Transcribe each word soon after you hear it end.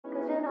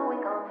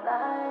Hey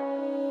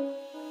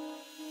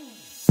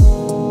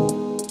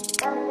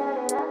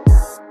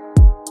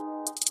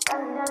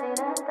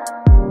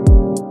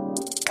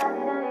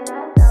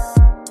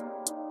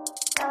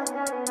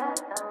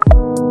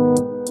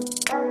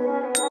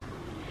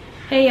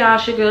y'all,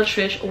 it's your girl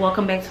Trish.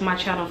 Welcome back to my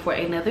channel for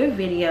another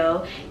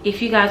video.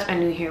 If you guys are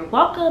new here,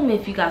 welcome.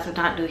 If you guys are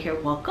not new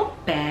here, welcome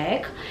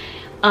back.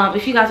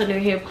 If you guys are new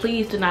here,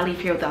 please do not leave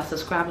here without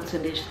subscribing to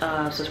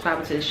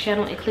this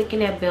channel and clicking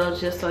that bell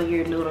just so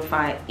you're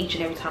notified each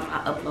and every time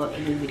I upload a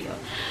new video.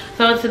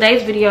 So in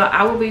today's video,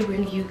 I will be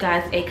bringing you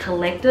guys a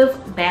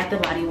collective Bath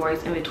 & Body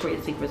Works and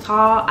Victoria's Secret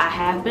haul. I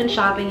have been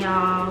shopping,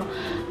 y'all.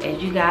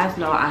 As you guys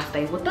know, I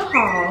stay with the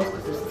hauls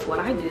because this is what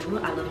I do.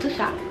 I love to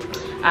shop.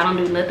 I don't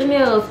do nothing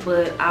else,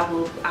 but I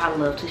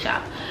love to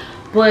shop.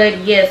 But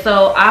yeah,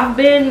 so I've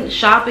been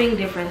shopping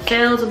different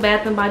sales of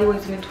Bath & Body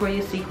Works and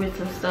Victoria's Secrets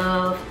and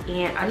stuff,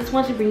 and I just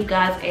want to bring you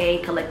guys a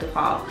collective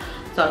haul.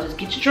 So just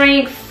get your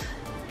drinks,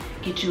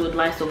 get you a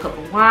nice little cup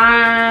of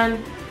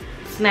wine,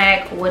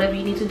 snack, whatever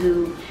you need to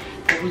do,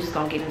 and we're just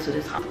gonna get into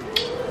this haul.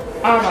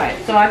 Alright,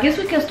 so I guess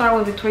we can start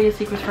with Victoria's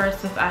Secrets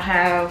first since I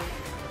have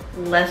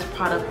less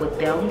product with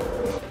them.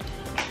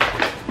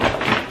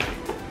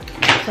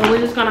 So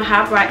we're just gonna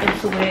hop right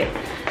into it.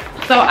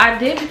 So I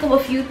did pick up a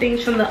few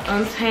things from the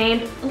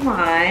Untamed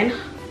line.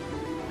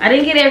 I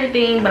didn't get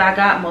everything, but I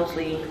got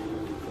mostly,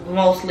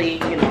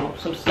 you know,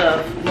 some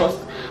stuff. I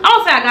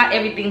don't say I got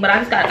everything, but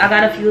I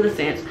got a few of the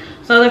scents.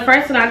 So the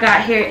first thing I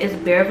got here is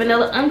Bare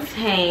Vanilla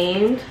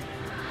Untamed.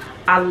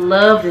 I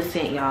love this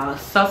scent, y'all.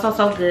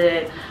 So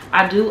good.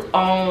 I do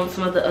own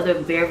some of the other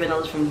Bare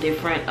Vanillas from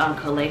different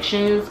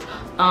collections.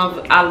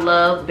 I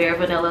love Bare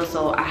Vanilla,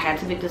 so I had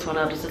to pick this one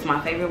up. This is my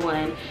favorite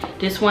one.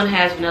 This one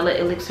has Vanilla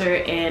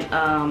Elixir and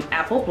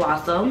Apple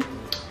Blossom.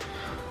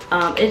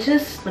 It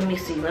just, let me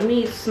see. Let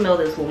me smell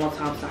this one more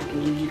time so I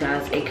can give you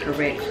guys a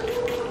correct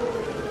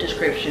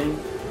description.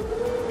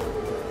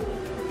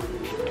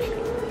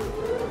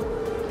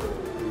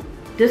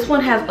 This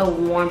one has a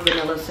warm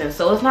vanilla scent,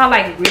 so it's not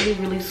like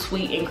really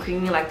sweet and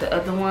creamy like the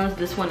other ones.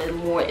 This one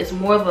is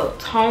more of a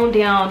toned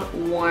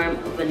down warm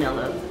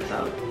vanilla.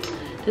 So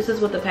this is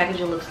what the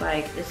packaging looks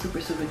like. It's super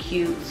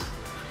cute.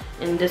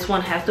 And this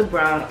one has the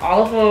brown.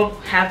 All of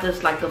them have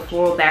this like the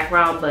floral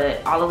background,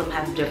 but all of them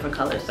have different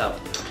colors. So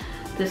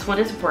this one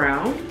is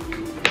brown.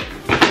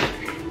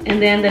 And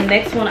then the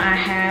next one I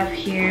have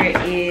here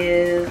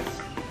is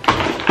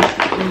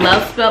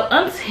Love Spell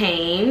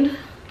Untamed.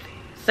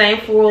 Same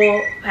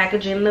floral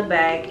packaging in the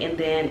back, and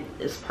then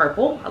it's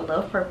purple. I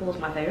love purple, it's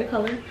my favorite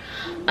color.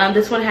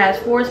 This one has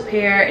forest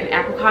pear and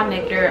apricot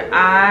nectar.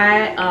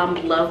 I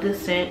love this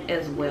scent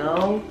as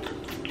well.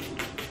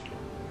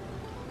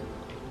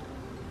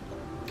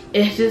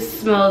 It just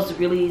smells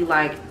really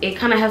like, it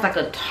kind of has like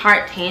a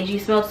tart tangy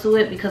smell to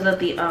it because of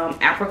the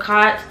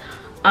apricot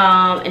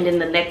and then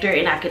the nectar,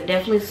 and I could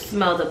definitely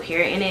smell the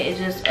pear in it. It's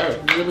just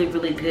a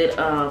really good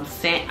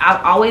scent.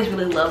 I've always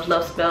really loved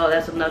Love Spell.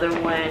 That's another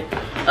one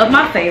of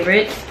my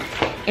favorites.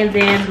 And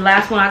then the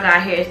last one I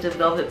got here is the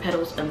Velvet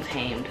Petals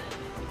Untamed.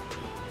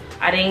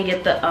 I didn't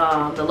get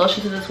the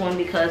lotion to this one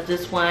because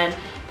this one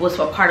was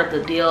for part of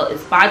the deal.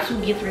 It's buy 2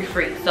 get 3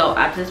 free, so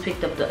I just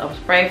picked up the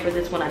spray for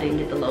this one. I didn't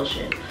get the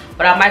lotion,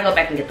 but I might go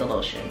back and get the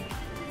lotion.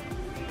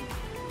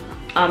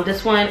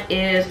 This one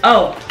is,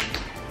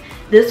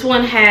 this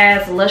one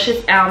has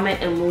Luscious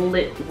Almond and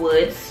Moonlit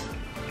Woods.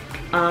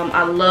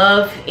 I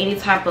love any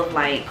type of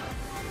like,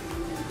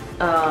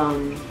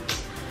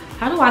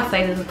 how do I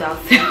say this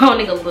without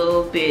sounding a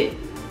little bit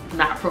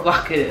not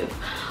provocative?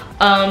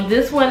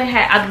 This one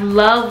I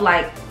love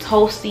like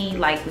toasty,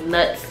 like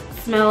nuts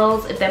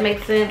smells, if that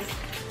makes sense.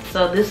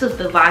 So this is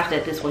the vibe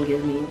that this one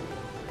gives me.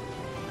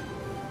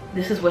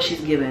 This is what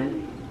she's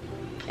giving.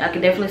 I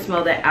can definitely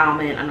smell that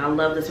almond, and I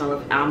love the smell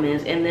of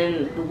almonds. And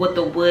then with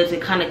the woods,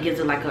 it kind of gives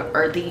it like an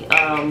earthy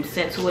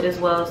scent to it as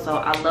well. So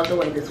I love the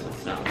way this one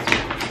smells.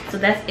 So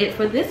that's it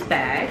for this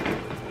bag.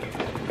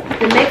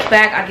 The next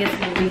bag, I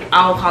guess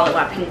I'll call it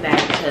my pink bag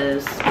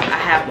because I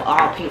have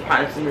all pink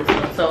products in this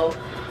one. So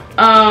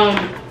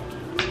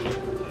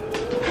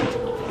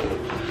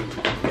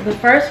the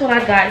first one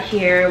I got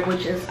here,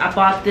 which is, I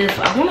bought this,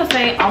 I want to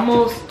say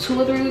almost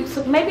 2 or 3 weeks,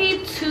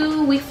 maybe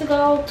 2 weeks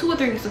ago, 2 or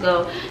 3 weeks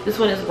ago. This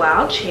one is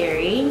Wild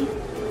Cherry.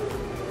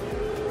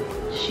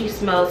 She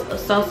smells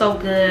so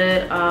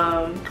good.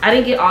 I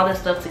didn't get all this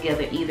stuff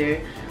together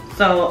either.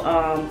 So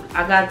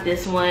I got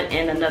this one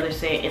and another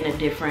scent in a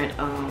different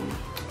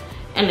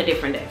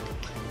day.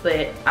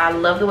 But I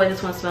love the way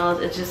this one smells.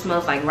 It just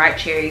smells like ripe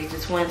cherries.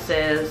 This one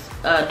says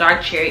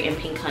dark cherry and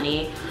pink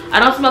honey. I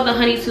don't smell the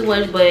honey too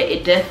much, but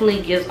it definitely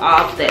gives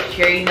off that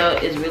cherry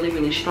note. Is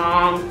really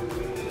strong.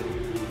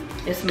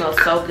 It smells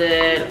so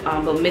good,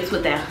 but mixed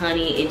with that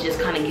honey, it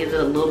just kind of gives it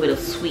a little bit of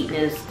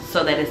sweetness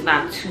so that it's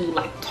not too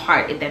like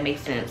tart, if that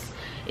makes sense.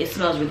 It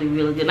smells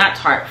really good. Not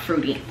tart,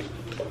 fruity.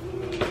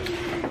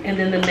 And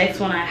then the next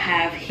one I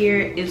have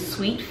here is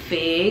Sweet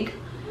Fig.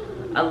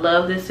 I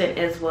love this scent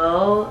as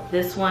well.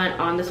 This one,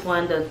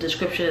 the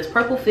description is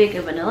purple fig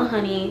and vanilla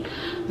honey.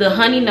 The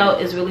honey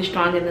note is really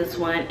strong in this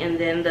one, and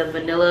then the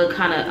vanilla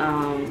kind of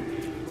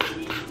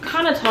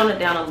tone it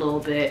down a little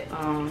bit.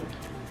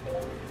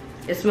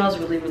 It smells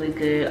really, really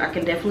good. I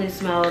can definitely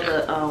smell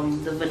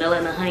the vanilla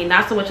and the honey,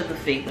 not so much of the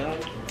fig though.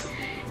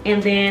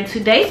 And then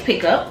today's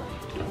pickup.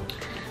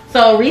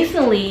 So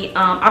recently,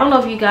 I don't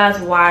know if you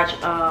guys watch,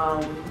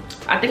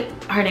 I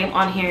think her name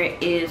on here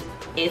is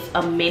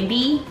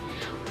Mindy,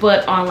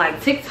 but on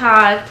like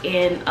TikTok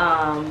and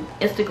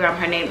Instagram,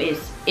 her name is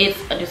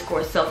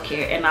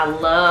its_selfcare, and I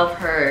love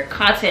her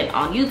content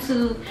on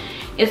YouTube,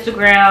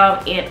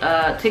 Instagram,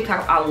 and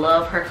TikTok. I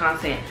love her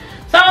content.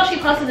 So she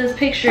posted this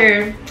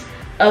picture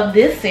of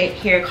this scent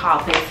here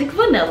called Basic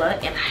Vanilla,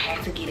 and I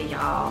had to get it,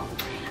 y'all.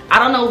 I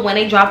don't know when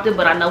they dropped it,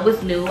 but I know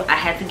it's new. I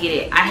had to get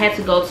it. I had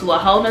to go to a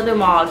whole nother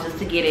mall just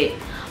to get it.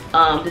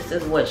 This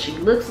is what she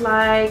looks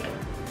like.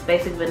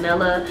 Basic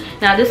Vanilla.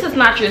 Now this is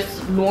not your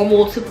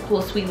normal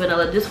typical sweet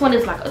vanilla. This one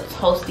is like a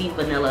toasty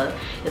vanilla.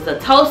 It's a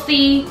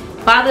toasty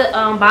by the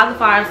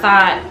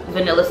fireside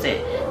vanilla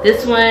scent.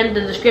 This one,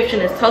 the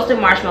description is toasted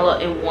marshmallow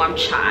and warm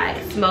chai.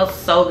 It smells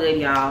so good,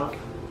 y'all.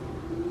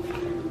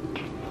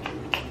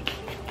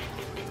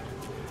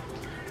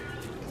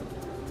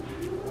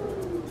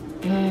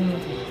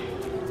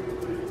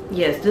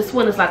 Yes, this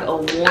one is like a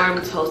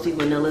warm toasty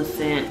vanilla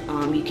scent.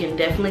 You can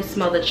definitely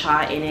smell the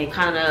chai in it.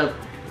 Kind of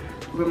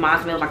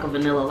reminds me of like a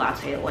vanilla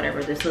latte or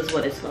whatever. This is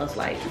what it smells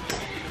like.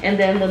 And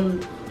then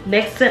the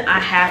next scent I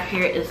have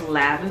here is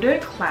Lavender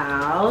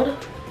Cloud.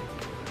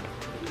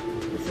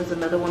 This is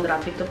another one that I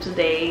picked up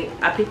today.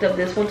 I picked up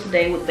this one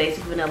today with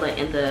Basic Vanilla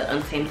in the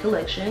Untamed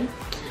collection.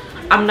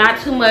 I'm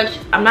not too much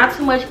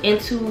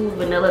into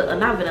vanilla,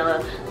 not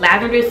vanilla,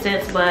 lavender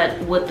scents, but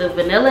with the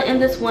vanilla in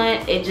this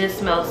one, it just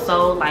smells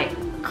so like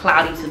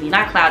cloudy to me.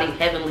 Not cloudy,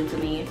 heavenly to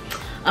me.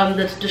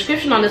 The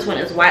description on this one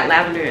is white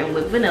lavender and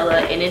with vanilla,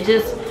 and it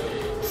just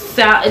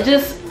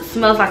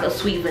smells like a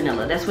sweet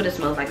vanilla. That's what it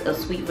smells like, a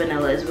sweet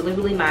vanilla. It's really,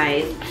 really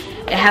nice.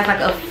 It has like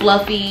a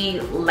fluffy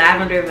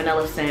lavender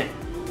vanilla scent.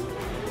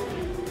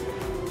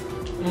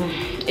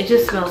 It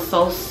just smells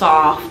so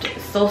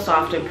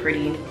soft and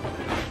pretty.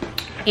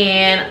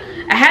 And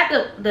I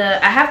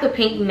have the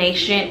Pink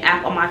Nation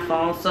app on my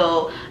phone,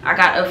 so I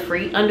got a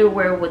free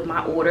underwear with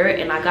my order,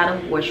 and I got a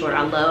board short.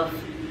 I love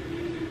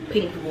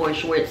pink board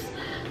shorts,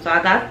 so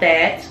I got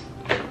that.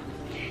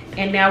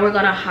 And now we're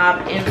gonna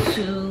hop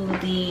into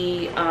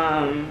the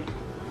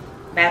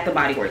Bath &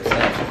 Body Works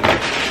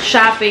stuff.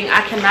 Shopping.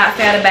 I cannot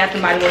stay out of Bath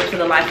 & Body Works for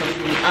the life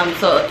of me.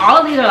 So all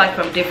of these are like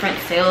from different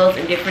sales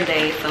and different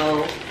days.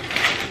 So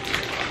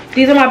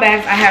these are my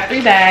bags. I have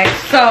 3 bags.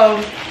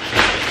 So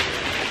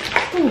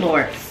oh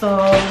Lord, so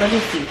let me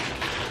see.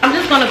 I'm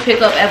just gonna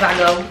pick up as I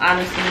go,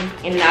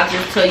 honestly, and I'll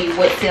just tell you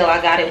what sale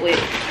I got it with.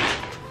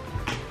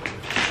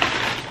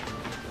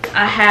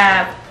 I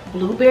have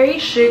blueberry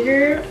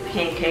sugar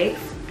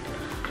pancakes.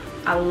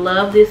 I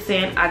love this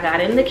scent. I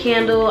got it in the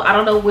candle. I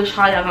don't know which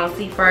haul y'all gonna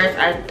see first.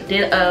 I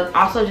did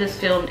also just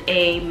filmed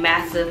a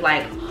massive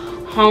like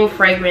home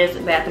fragrance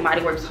Bath &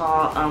 Body Works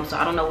haul, so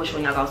I don't know which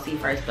one y'all gonna see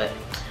first, but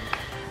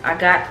I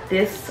got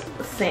this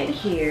scent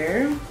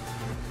here.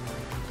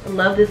 I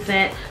love this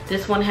scent.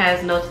 This one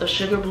has notes of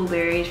sugar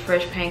blueberries,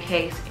 fresh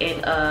pancakes,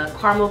 and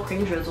caramel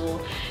cream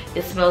drizzle.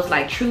 It smells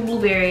like true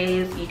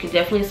blueberries. You can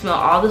definitely smell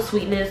all the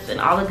sweetness and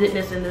all the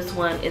goodness in this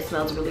one. It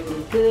smells really,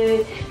 really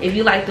good. If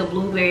you like the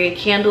blueberry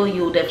candle,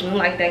 you'll definitely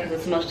like that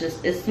because it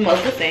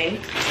smells the same.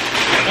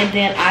 And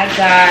then I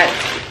got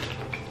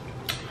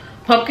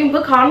pumpkin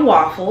pecan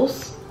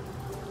waffles.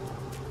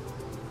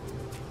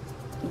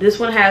 This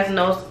one has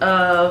notes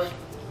of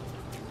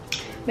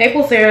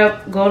maple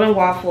syrup, golden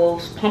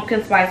waffles,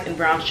 pumpkin spice, and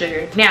brown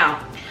sugar.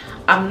 Now,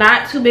 I'm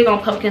not too big on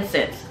pumpkin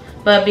scents,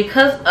 but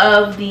because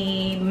of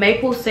the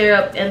maple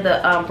syrup and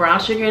the brown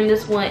sugar in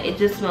this one, it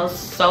just smells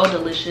so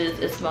delicious.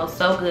 It smells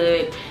so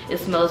good. It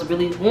smells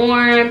really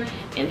warm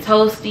and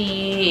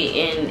toasty,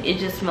 and it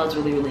just smells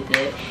really, really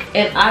good.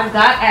 And I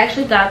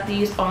actually got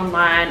these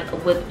online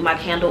with my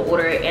candle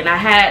order, and I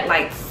had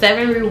like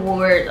 7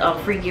 rewards,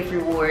 free gift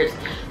rewards.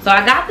 So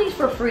I got these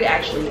for free.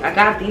 Actually, I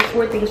got these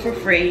 4 things for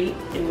free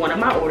in one of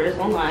my orders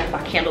online,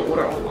 my candle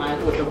order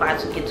online, with the buy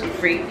 2 get 2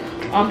 free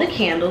on the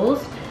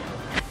candles.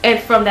 And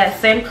from that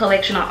same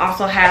collection, I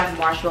also have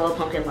marshmallow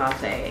pumpkin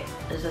latte.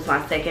 This is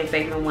my second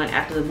favorite one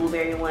after the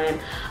blueberry one.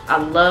 I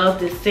love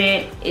this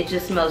scent. It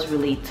just smells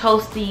really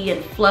toasty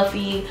and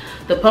fluffy.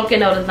 The pumpkin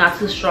note is not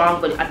too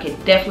strong, but I can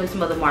definitely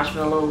smell the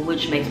marshmallow,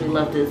 which makes me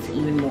love this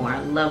even more. I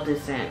love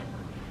this scent.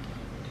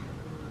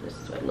 This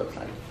is what it looks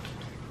like.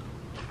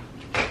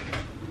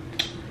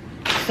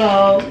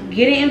 So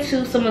getting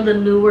into some of the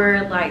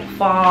newer like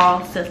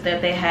fall scents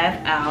that they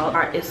have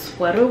out is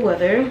Sweater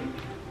Weather.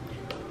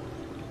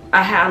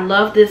 I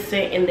love this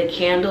scent in the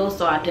candle,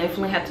 so I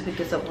definitely had to pick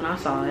this up when I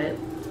saw it.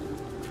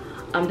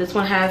 This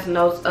one has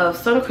notes of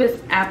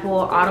Suncrest apple,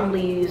 autumn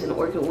leaves, and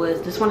orchid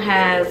woods. This one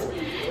has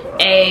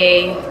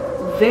a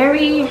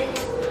very,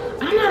 I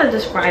don't know how to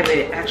describe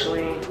it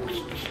actually.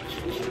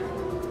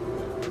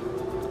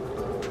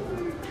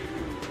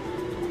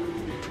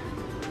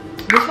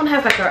 this one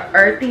has like an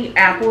earthy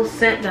apple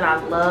scent that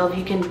I love.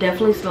 You can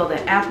definitely smell the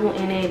apple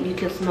in it. You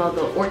can smell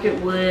the orchid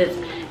woods.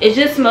 It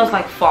just smells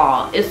like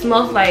fall. It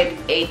smells like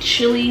a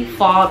chilly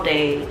fall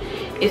day.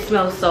 It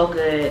smells so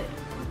good.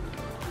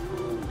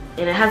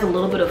 And it has a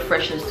little bit of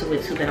freshness to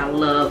it too that I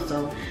love.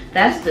 So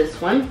that's this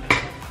one.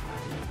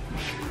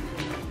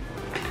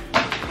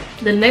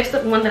 The next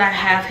one that I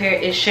have here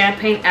is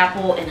Champagne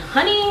Apple and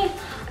Honey.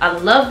 I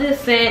love this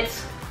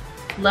scent.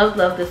 Love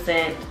this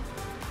scent.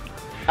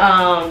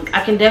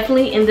 I can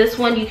definitely, in this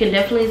one, you can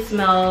definitely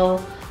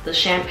smell the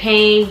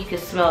champagne. You can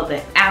smell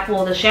the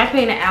apple. The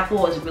champagne and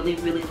apple is really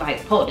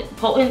like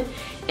potent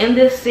in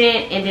this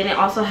scent. And then it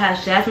also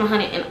has jasmine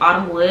honey and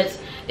autumn woods.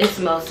 It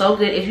smells so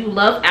good. If you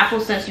love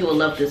apple scents, you will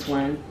love this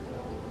one.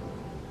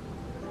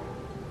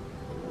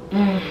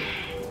 I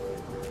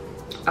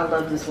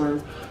love this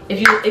one.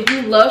 If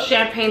you love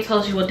champagne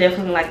toast, you will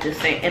definitely like this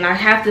scent. And I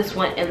have this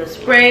one in the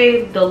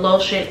spray, the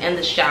lotion, and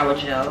the shower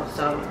gel.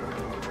 So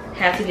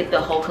had to get the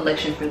whole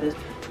collection for this.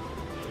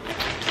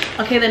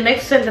 Okay, the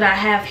next scent that I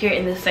have here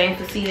in the same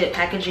faceted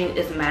packaging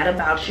is Mad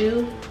About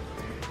You.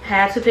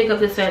 Had to pick up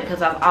this scent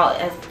because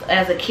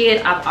as a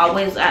kid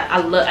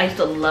I used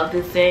to love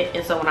this scent,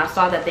 and so when I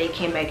saw that they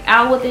came back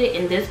out with it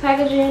in this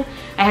packaging,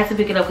 I had to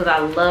pick it up because I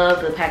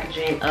love the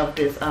packaging of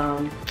this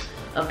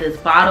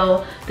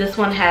bottle. This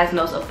one has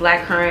notes of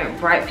blackcurrant,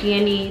 bright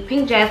peony,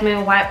 pink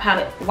jasmine, white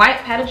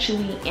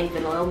patchouli, and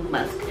vanilla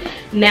musk.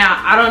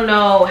 Now I don't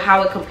know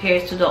how it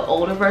compares to the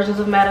older versions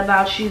of Mad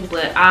About You,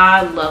 but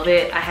I love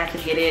it. I had to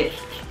get it.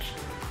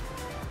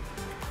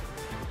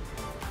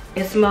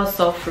 It smells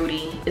so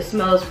fruity. It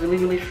smells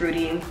really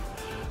fruity,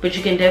 but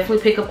you can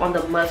definitely pick up on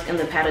the musk and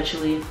the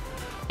patchouli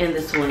in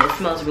this one. It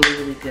smells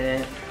really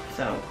good.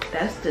 So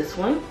that's this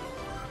one.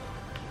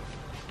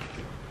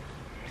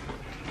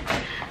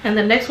 And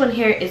the next one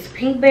here is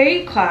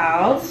Pinkberry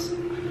Clouds.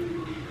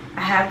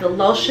 I have the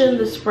lotion,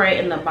 the spray,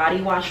 and the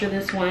body wash for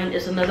this one.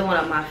 It's another one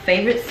of my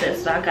favorite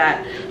scents that I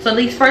got. So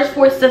these first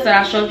 4 scents that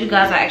I showed you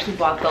guys, I actually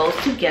bought those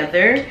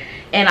together.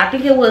 And I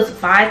think it was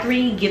buy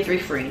 3, get 3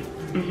 free.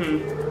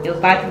 It was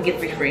buy 3, get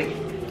 3 free.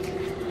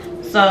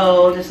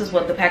 So this is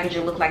what the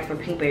packaging looked like for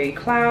Pinkberry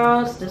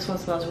Clouds. This one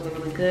smells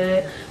really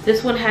good.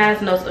 This one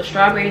has notes of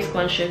strawberry,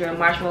 spun sugar,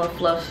 marshmallow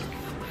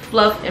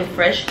fluff, and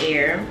fresh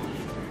air.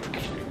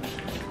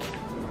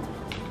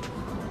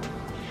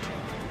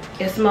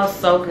 It smells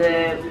so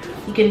good.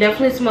 You can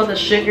definitely smell the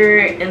sugar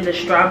and the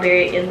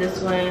strawberry in this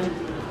one,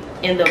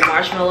 and the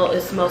marshmallow.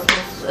 It smells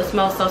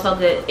so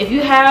good. If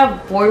you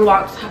have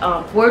boardwalk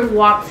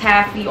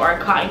taffy or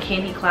cotton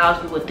candy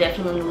clouds, you would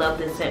definitely love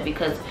this scent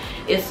because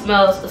it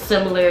smells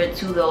similar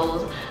to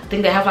those. I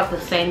think they have like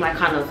the same like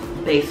kind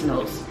of base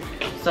notes.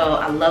 So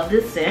I love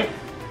this scent.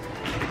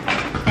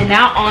 And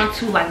now on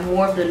to like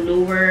more of the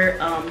newer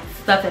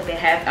stuff that they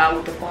have out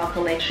with the fall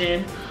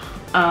collection.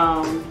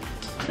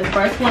 The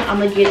first one I'm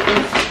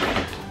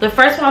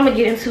gonna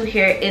get into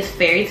here is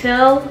Fairy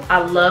Tale. I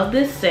love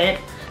this scent.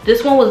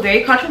 This one was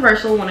very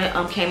controversial when it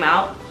came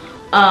out.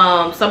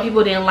 Some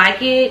people didn't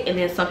like it, and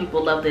then some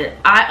people loved it.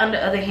 On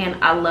the other hand,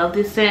 I love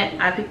this scent.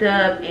 I picked it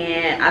up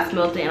and I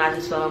smelled it and I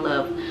just fell in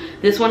love.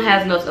 This one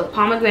has notes of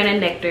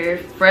pomegranate nectar,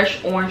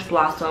 fresh orange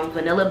blossom,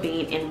 vanilla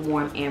bean, and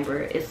warm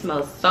amber. It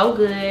smells so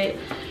good.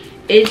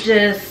 It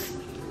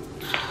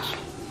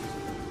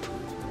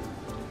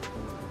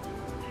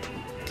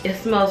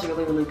smells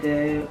really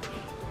good.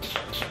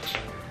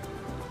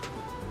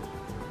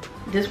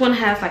 This one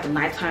has like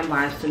nighttime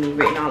vibes to me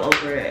written all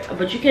over it,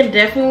 but you can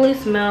definitely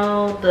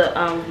smell the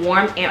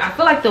warm amber. I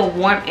feel like the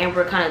warm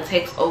amber kind of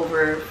takes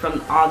over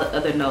from all the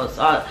other notes.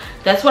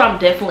 That's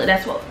what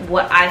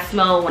what I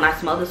smell when I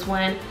smell this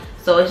one.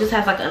 So it just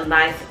has like a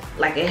nice,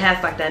 like it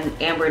has like that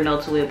amber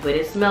note to it, but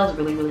it smells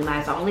really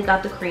nice. I only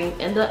got the cream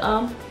and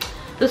the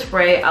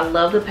spray. I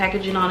love the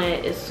packaging on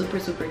it. It's super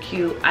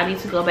cute. I need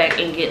to go back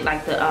and get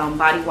like the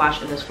body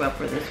wash and the scrub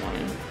for this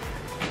one.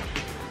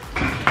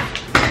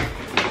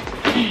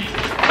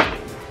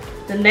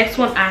 The next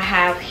one I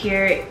have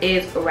here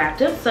is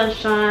Wrapped in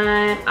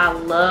Sunshine. I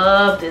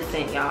love this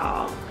scent,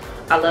 y'all.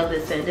 I love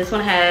this scent. This one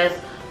has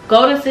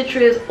golden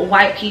citrus,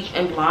 white peach,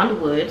 and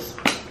blonde woods.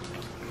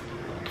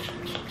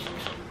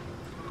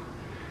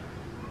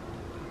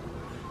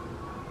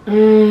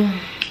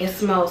 It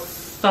smells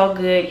so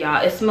good,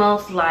 y'all. It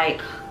smells like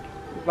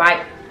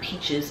ripe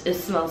peaches. It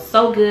smells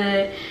so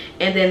good,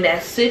 and then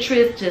that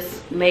citrus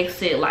just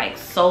makes it like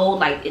so,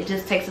 like it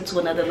just takes it to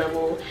another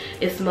level.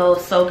 It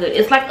smells so good.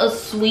 It's like a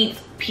sweet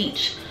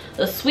peach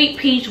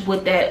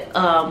with that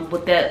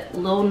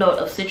little note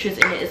of citrus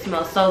in it. It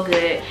smells so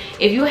good.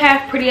 If you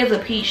have Pretty as a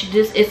Peach,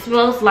 it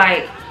smells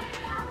like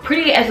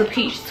Pretty as a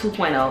Peach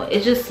 2.0.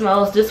 It just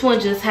smells, this one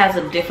just has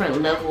a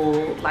different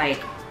level,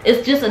 like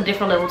it's just a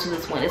different level to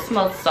this one. It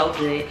smells so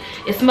good.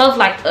 It smells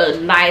like a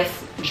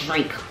nice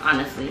drink,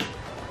 honestly.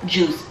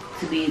 Juice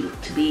to be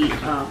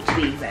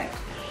exact.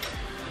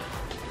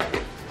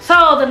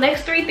 So the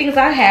next 3 things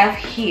I have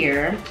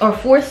here, or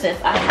 4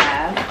 scents I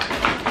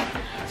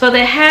have. So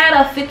they had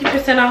a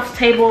 50% off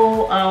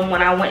table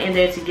when I went in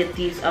there to get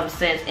these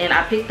scents, and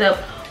I picked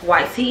up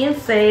white tea and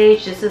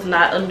sage. This is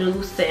not a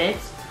new scent,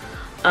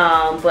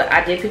 but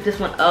I did pick this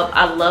one up.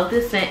 I love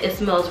this scent. It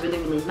smells really,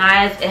 really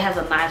nice. It has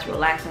a nice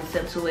relaxing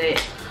scent to it.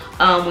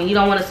 When you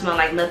don't want to smell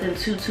like nothing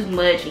too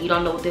much and you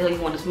don't know what the hell you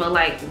want to smell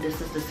like,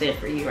 this is the scent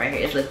for you right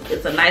here.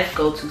 It's a nice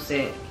go-to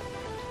scent.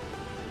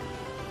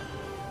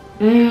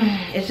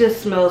 It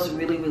just smells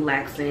really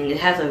relaxing. It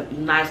has a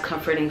nice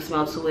comforting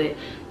smell to it.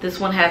 This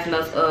one has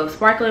notes of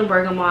sparkling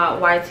bergamot,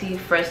 white tea,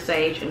 fresh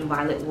sage, and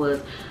violet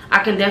wood.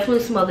 I can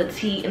definitely smell the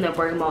tea and the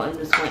bergamot in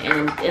this one,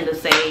 and in the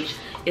sage.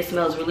 It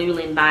smells really,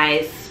 really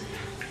nice.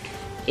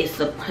 It's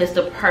the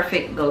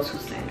perfect go-to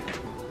scent.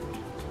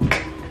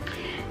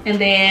 And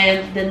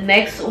then the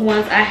next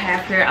ones I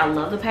have here, I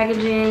love the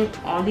packaging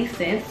on these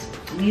scents.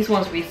 These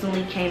ones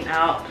recently came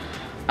out.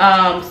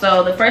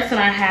 So the first one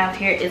I have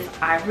here is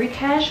Ivory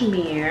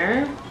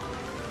Cashmere.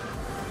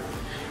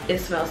 It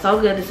smells so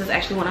good. This is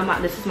actually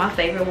this is my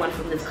favorite one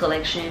from this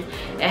collection.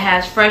 It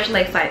has fresh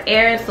lakeside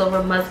air,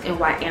 silver musk, and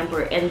white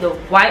amber. And the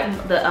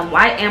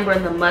white amber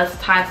and the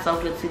musk tie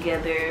so good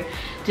together.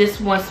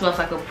 This one smells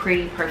like a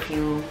pretty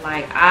perfume.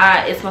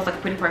 It smells like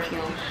a pretty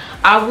perfume.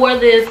 I wore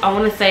this, I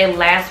want to say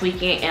last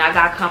weekend, and I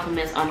got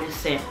compliments on this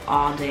scent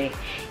all day.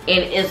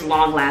 And it's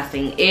long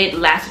lasting. It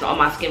lasted on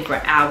my skin for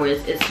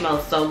hours. It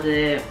smells so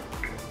good.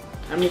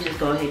 Let me just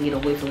go ahead and get a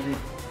whiff of it.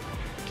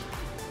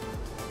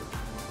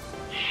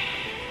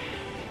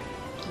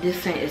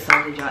 This scent is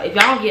so good, y'all. If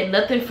y'all don't get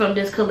nothing from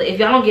this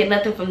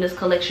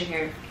collection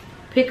here,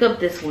 pick up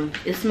this one.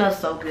 It smells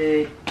so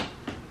good.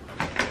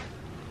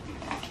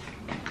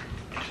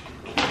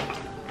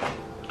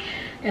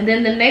 And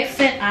then the next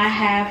scent I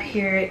have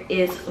here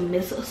is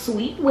Miss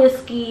Sweet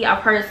Whiskey.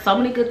 I've heard so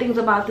many good things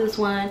about this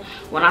one.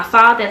 When I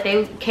saw that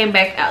they came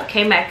back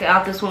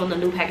out this one in the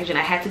new packaging,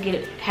 I had to get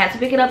it, had to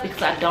pick it up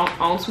because I don't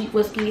own Sweet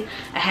Whiskey.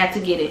 I had to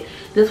get it.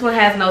 This one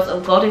has notes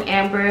of golden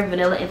amber,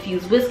 vanilla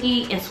infused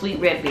whiskey, and sweet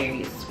red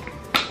berries.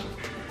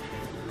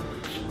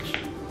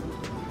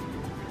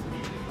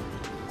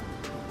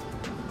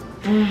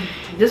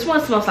 This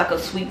one smells like a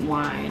sweet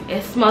wine.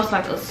 It smells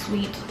like a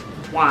sweet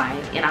wine,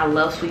 and I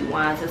love sweet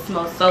wines. It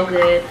smells so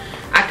good.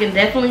 I can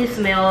definitely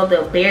smell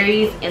the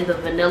berries and the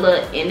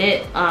vanilla in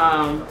it.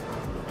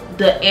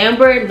 The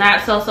amber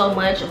not so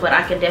much, but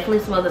I can definitely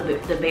smell the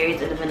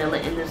berries and the vanilla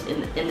in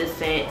this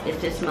scent. It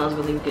just smells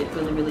really good,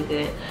 really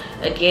good.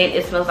 Again,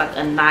 it smells like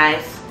a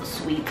nice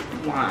sweet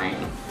wine.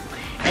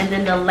 And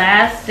then the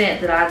last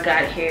scent that I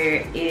got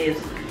here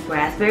is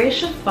Raspberry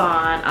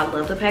Chiffon. I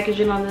love the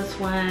packaging on this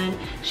one.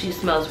 She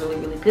smells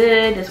really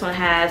good. This one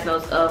has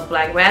notes of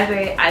black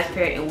raspberry, ice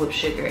pear, and whipped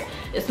sugar.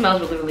 It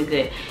smells really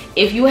good.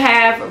 If you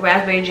have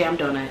raspberry jam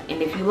donut,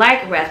 and if you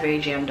like raspberry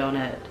jam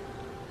donut,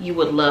 you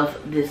would love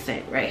this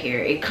scent right here.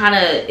 It's kind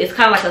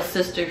of like a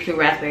sister to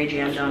raspberry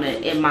jam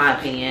donut, in my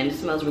opinion. It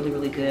smells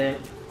really good.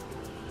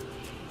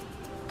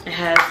 It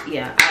has,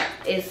 yeah,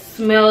 it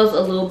smells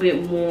a little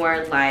bit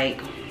more like,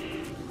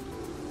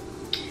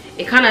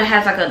 it kind of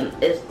has like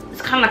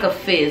it's kind of like a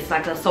fizz,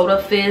 like a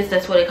soda fizz.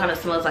 That's what it kind of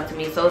smells like to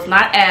me. So it's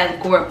not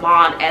as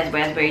gourmand as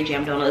raspberry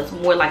jam donut. It's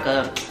more like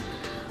if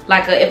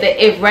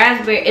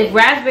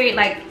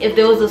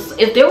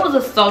there was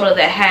a soda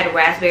that had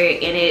raspberry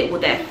in it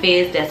with that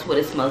fizz, that's what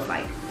it smells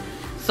like.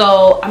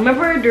 So I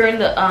remember during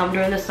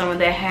the summer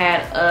they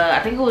had I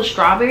think it was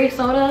strawberry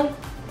soda.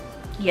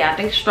 Yeah, I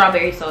think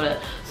strawberry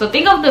soda. So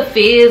think of the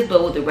fizz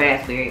but with the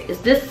raspberry.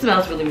 This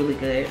smells really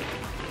good.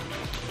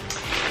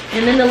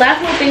 And then the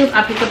last little things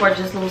I picked up are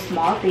just little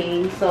small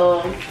things.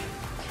 So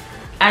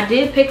I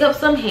did pick up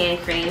some hand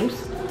creams.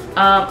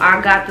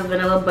 I got the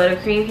vanilla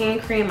buttercream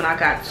hand cream, and I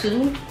got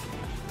 2.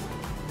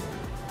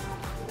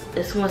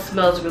 This one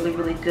smells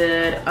really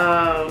good.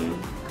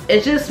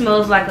 It just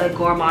smells like a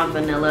gourmand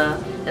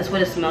vanilla. That's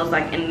what it smells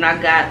like. And I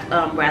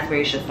got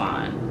raspberry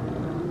chiffon.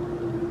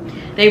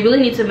 They really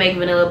need to make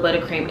vanilla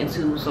buttercream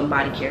into some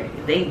body care.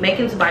 If they make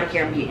it into body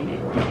care, I'm getting it.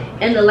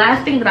 And the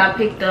last thing that I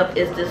picked up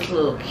is this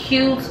little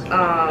cute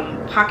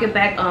pocket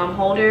back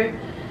holder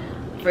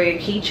for your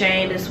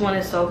keychain. This one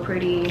is so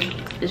pretty.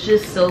 It's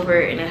just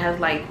silver, and it has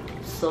like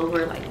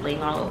silver like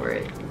laying all over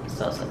it.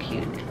 So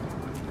cute.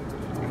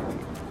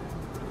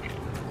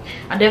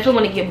 I definitely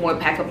want to get more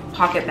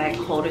pocket back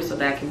holders so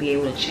that I can be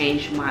able to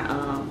change my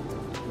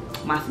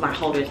my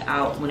holders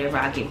out whenever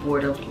I get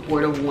bored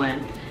of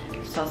one.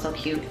 So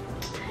cute.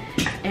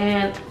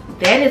 And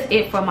that is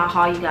it for my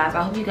haul, you guys.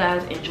 I hope you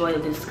guys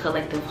enjoyed this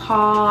collective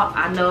haul.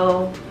 I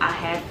know I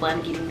had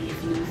fun getting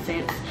these new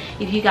scents.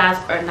 If you guys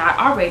are not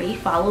already,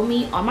 follow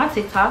me on my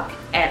TikTok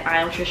at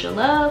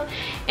IamTrishaLove,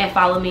 and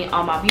follow me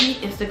on my beauty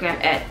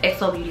Instagram at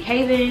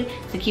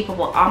xoBEAUTYHAVEN to keep up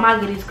with all my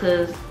goodies,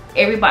 because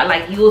everybody,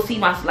 like, you will see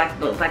my like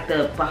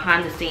the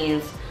behind the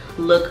scenes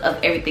look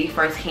of everything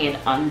firsthand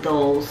on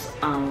those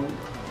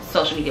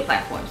social media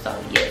platforms. So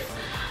yes,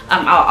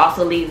 I'll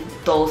also leave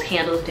those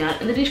handles down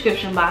in the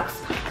description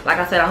box. Like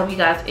I said, I hope you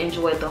guys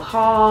enjoyed the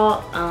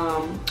haul.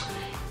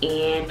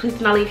 And please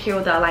do not leave here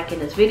without liking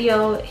this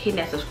video, hitting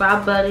that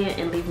subscribe button,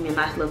 and leaving me a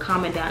nice little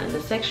comment down in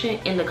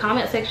the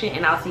comment section.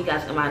 And I'll see you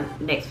guys in my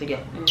next video.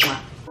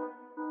 Mwah.